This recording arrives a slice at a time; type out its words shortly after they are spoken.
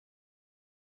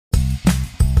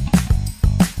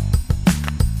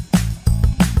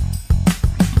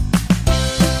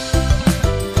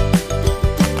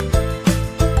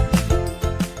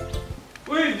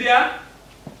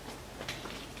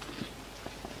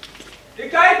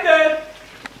Ikaite!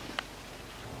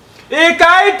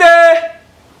 Ikaite!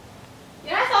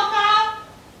 Yes, Uncle.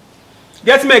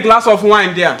 Get me a glass of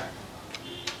wine there.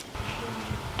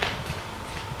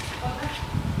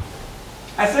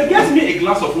 I said, get me a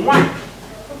glass of wine.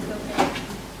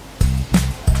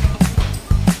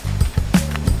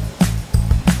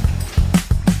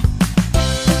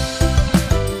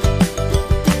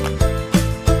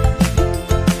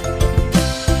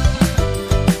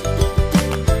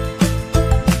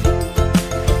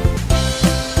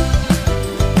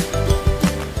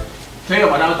 Tell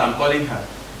your madam I'm calling her.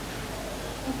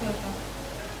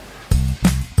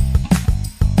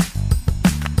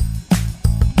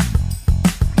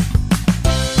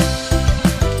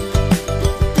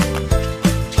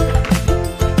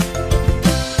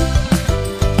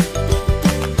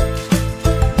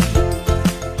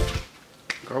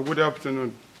 Okay. Good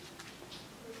afternoon.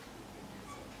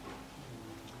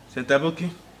 Saint Aboki,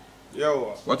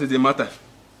 Yo. what is the matter?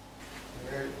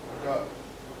 Hey, God.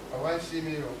 I want to see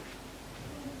me.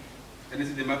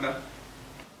 Anything the matter?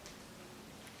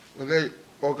 Okay,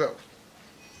 okay.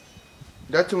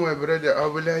 That's my brother. I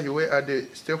will have you wait at the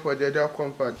step for the other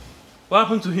compound. What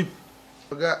happened to him?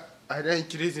 Okay, I don't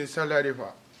increase in salary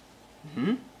for.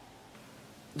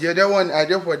 The other one I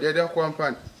did for the other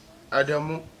compound.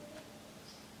 Adamu.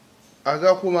 I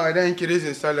got kuma I don't increase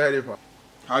in salary for.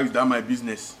 How is that my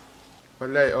business?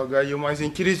 Wallahi, okay, you must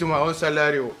increase my own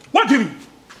salary. What do you mean?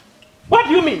 What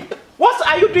do you mean? What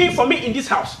are you doing for me in this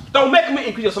house that will make me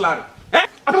increase your salary? Eh?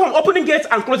 Apart from opening gates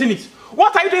and closing it,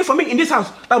 what are you doing for me in this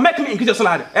house that will make me increase your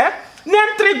salary? Eh?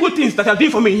 Name 3 good things that you're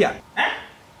doing for me here. Eh?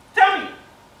 Tell me.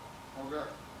 Okay,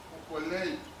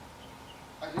 wallahi,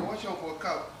 I can wash up for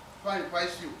cow. Fine,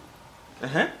 price you.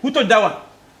 Who told that one?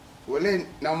 Wallahi,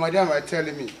 now madam are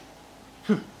telling me.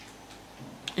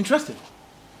 Interesting.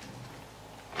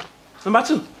 Number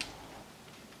 2.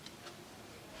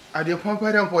 I dey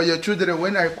pamper them for your children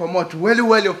when I come out.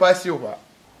 Well, you pass you over.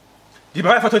 Did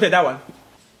my wife told that one?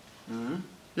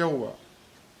 Yo.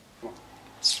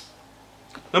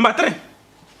 Number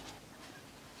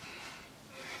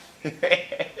 3.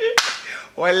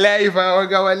 Wallahi,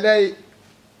 wallahi.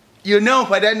 You know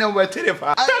for that number 3.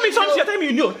 Tell me something. Tell me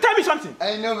you know. Tell me something.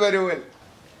 I know very well.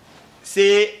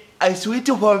 Say, I sweet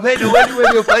to for very well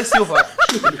when you pass you over.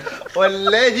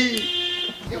 Wallahi.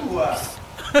 Yo. Wallahi.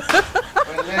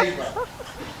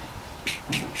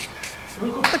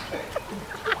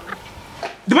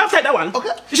 The man said that one. Okay.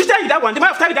 You should tell you that one. The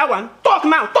man tell you that one. Talk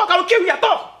now. Talk. I will kill you.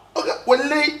 Talk. Okay.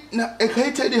 Wallahi. Now, I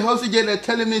can't tell the house again and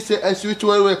telling me say I sweet to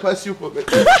well pass you for.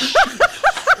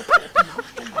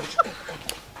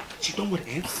 Don't worry,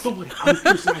 eh? Don't worry. I will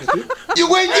kill you. Okay? You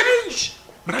went.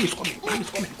 Madam is coming. Madam is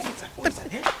coming. Go inside. Go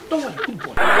inside. Eh? Don't worry.